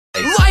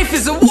Life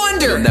is a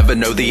wonder. You'll never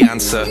know the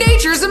answer.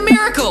 Nature's a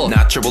miracle.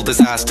 Natural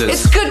disasters.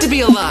 It's good to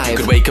be alive. You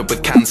could wake up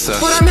with cancer,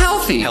 but I'm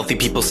healthy. Healthy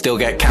people still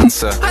get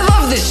cancer. I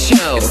love this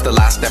show. It's the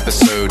last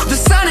episode. The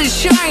sun is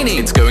shining.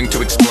 It's going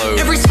to explode.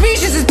 Every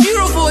species is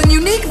beautiful and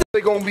unique.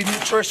 They're gonna be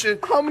nutrition.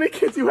 How many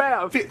kids you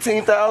have?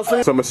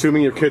 15,000. So I'm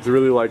assuming your kids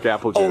really like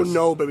apple juice. Oh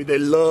no, baby, they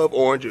love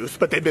orange juice,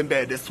 but they've been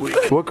bad this week.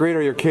 What grade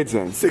are your kids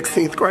in?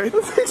 16th grade.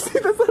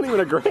 16th? That's not even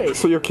a grade.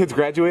 So your kids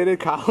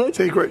graduated college?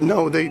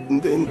 No, they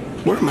didn't.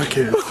 Where are my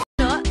kids?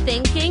 Not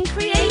thinking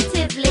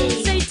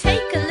creatively. So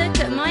take a look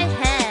at my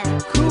hair.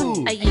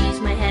 Cool. I use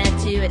my hair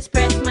to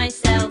express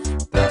myself.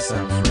 That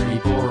sounds really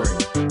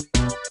boring.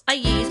 I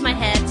use my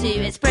hair to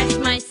express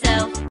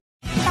myself.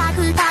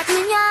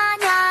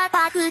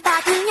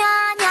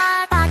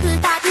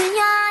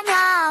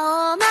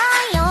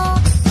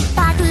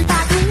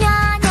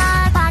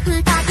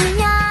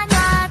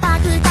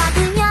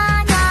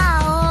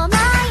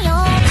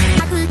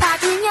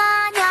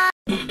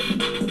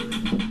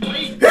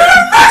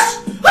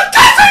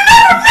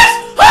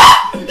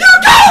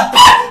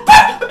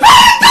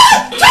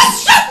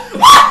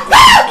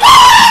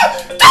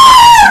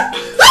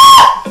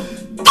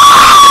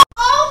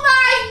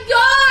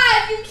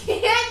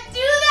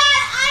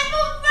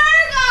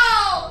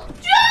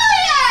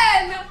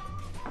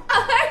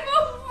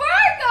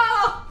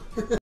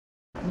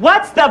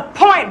 What's the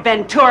point,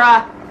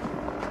 Ventura?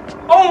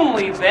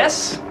 Only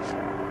this.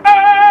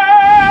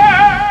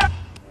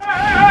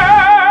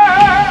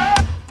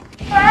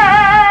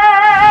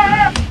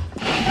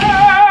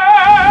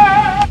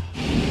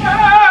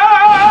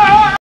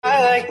 I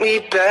like me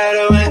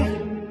better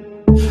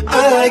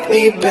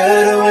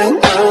when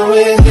I'm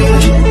with you.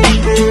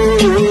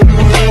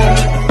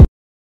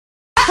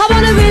 I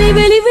wanna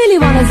really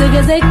wanna zig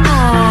a zig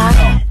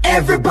ah.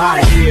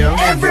 Everybody,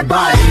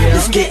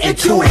 let's get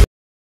into it.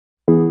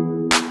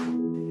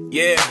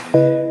 Yeah,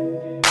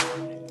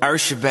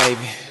 Ursha,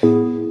 baby.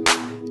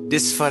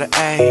 This is for the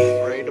A.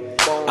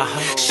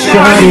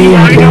 Shawty,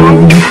 I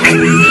know.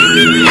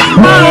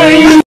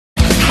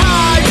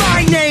 Hi,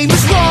 my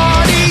name's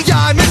Ronnie.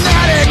 I'm an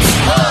addict.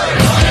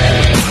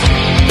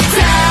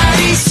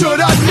 Daddy should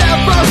have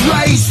never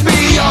raised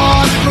me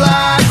on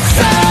Black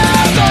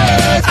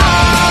Sabbath.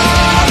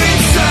 I'm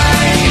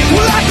insane,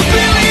 like a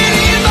billion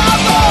in my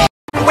bones.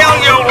 Will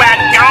you let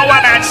go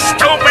of that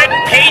stupid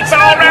pizza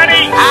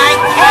already? I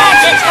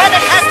can't, it's for the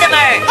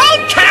customer. Who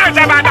cares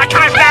about the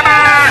customer?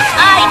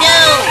 I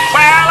do.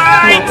 Well,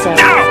 I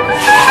don't.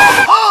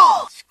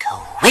 Oh,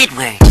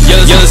 Squidward. You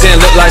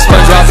understand? Look like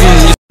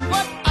SpongeBob.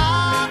 But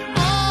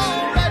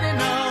I already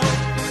know.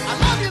 I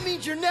love you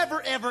means you're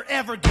never, ever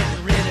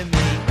getting rid of me.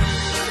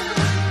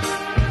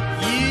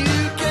 You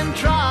can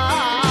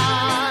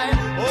try.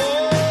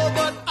 Oh,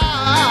 but I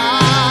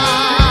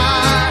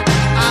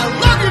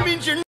love you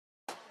means you're.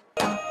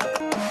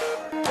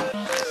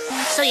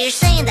 So you're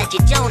saying that you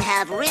don't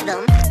have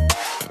rhythm,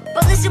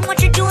 but listen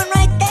what you're doing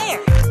right there.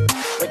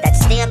 With that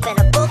stamp and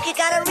a book, you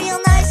got a real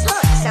nice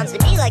look. Sounds to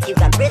me like you've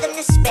got rhythm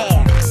to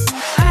spare.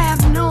 I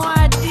have no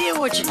idea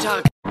what you're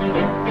talking.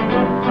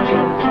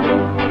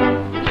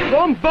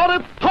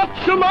 Somebody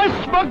touch my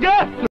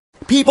spaghetti!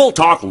 People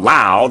talk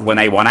loud when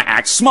they want to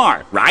act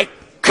smart, right?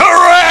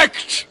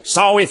 Correct!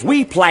 So if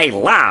we play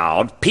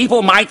loud,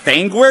 people might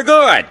think we're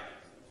good.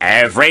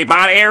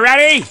 Everybody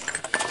ready?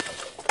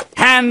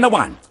 And the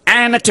 1,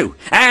 and the 2,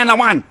 and the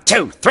 1,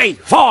 2, 3,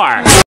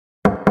 4.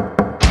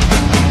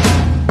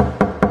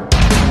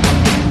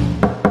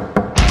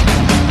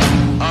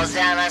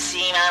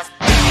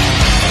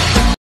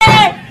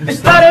 It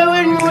started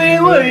when we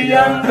were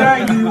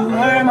younger. You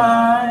were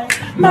my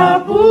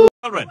boo.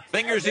 Children,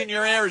 fingers in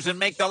your ears and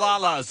make the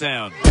la-la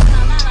sound.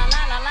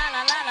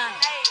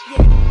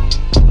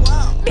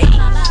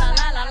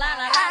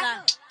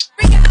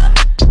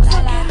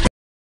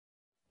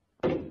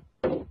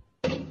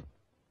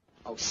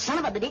 Oh, son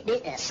of a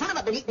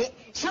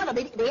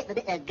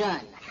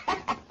gun.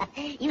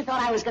 You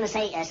thought I was gonna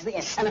say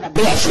son of a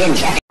bitch,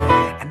 didn't you?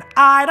 And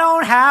I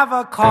don't have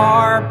a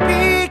car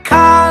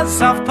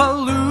because of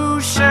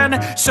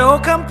pollution. So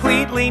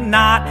completely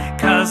not,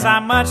 cause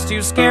I'm much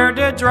too scared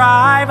to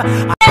drive.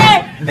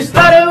 It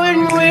started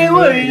when we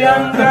were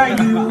younger.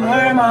 You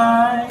were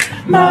my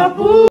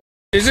boo.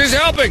 Is this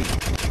helping?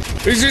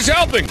 Is this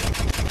helping?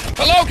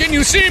 Hello, can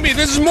you see me?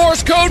 This is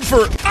Morse code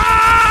for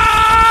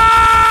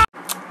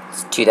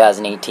It's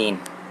 2018.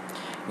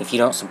 If you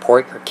don't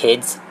support your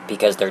kids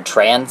because they're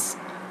trans,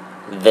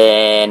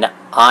 then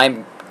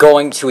I'm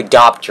going to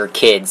adopt your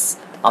kids.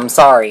 I'm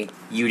sorry,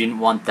 you didn't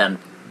want them.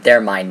 They're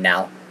mine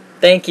now.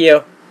 Thank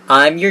you.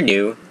 I'm your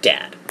new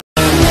dad.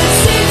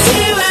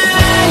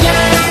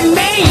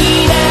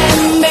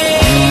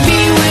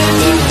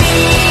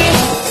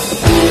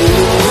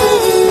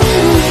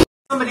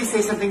 Somebody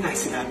say something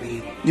nice about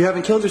me. You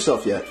haven't killed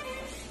yourself yet.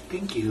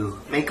 Thank you.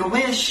 Make a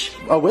wish.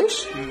 A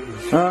wish?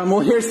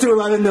 Well, here's to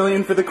 11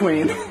 million for the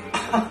queen.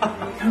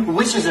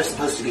 Wishes are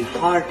supposed to be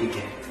hard to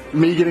get.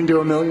 Me getting to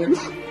 1 million?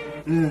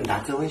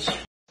 That's a wish.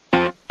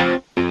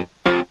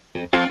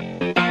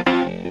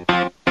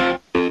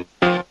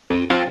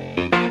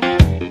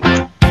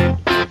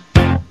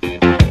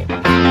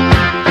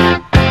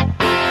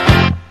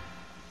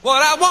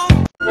 I want.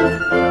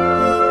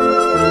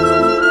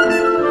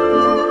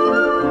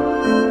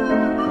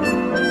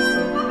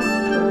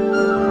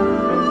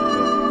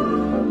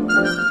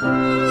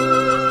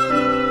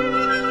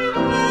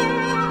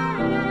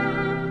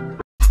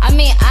 I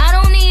mean, I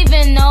don't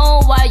even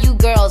know why you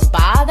girls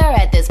bother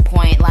at this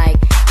point. Like,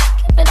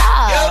 give it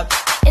up.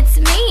 It's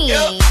me.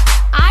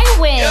 I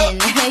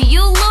win.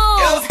 You lose.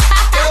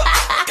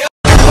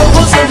 I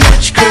was a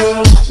rich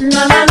girl.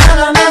 Na na na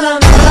na na na na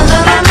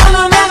na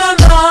na na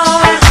na.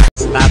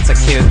 That's a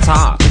cute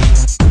top.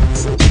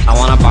 I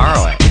wanna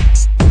borrow it.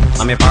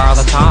 Let me borrow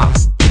the top.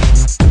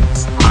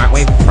 Aren't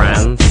we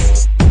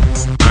friends?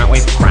 Aren't we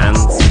friends?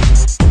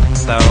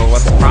 So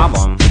what's the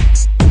problem?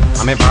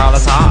 Let me borrow the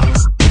top.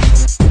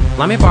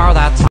 Let me borrow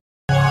that top.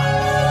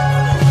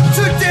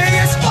 Today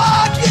is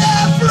Fuck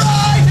Yeah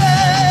Friday!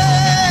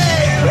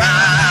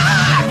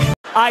 Rock!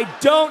 I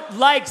don't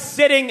like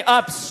sitting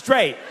up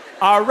straight,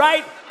 all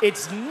right?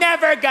 It's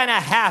never gonna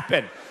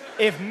happen.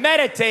 If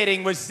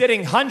meditating was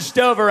sitting hunched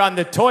over on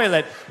the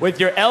toilet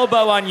with your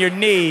elbow on your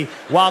knee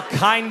while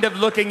kind of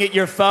looking at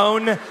your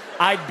phone,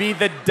 I'd be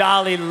the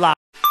Dalai Lama.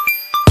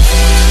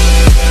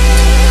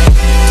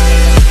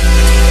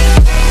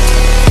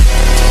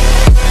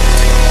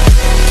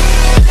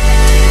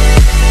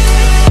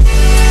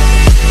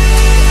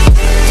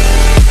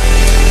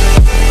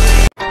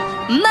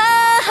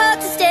 My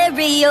heart's a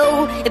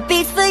stereo, it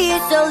beats for you,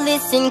 so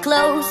listen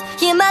close.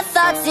 Hear my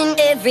thoughts in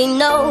every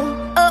note.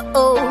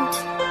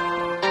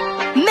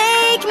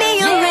 Make me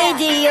your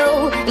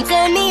radio and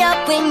turn me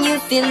up when you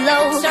feel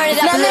low. Start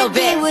it up a little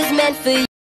bit. Melody was meant for you.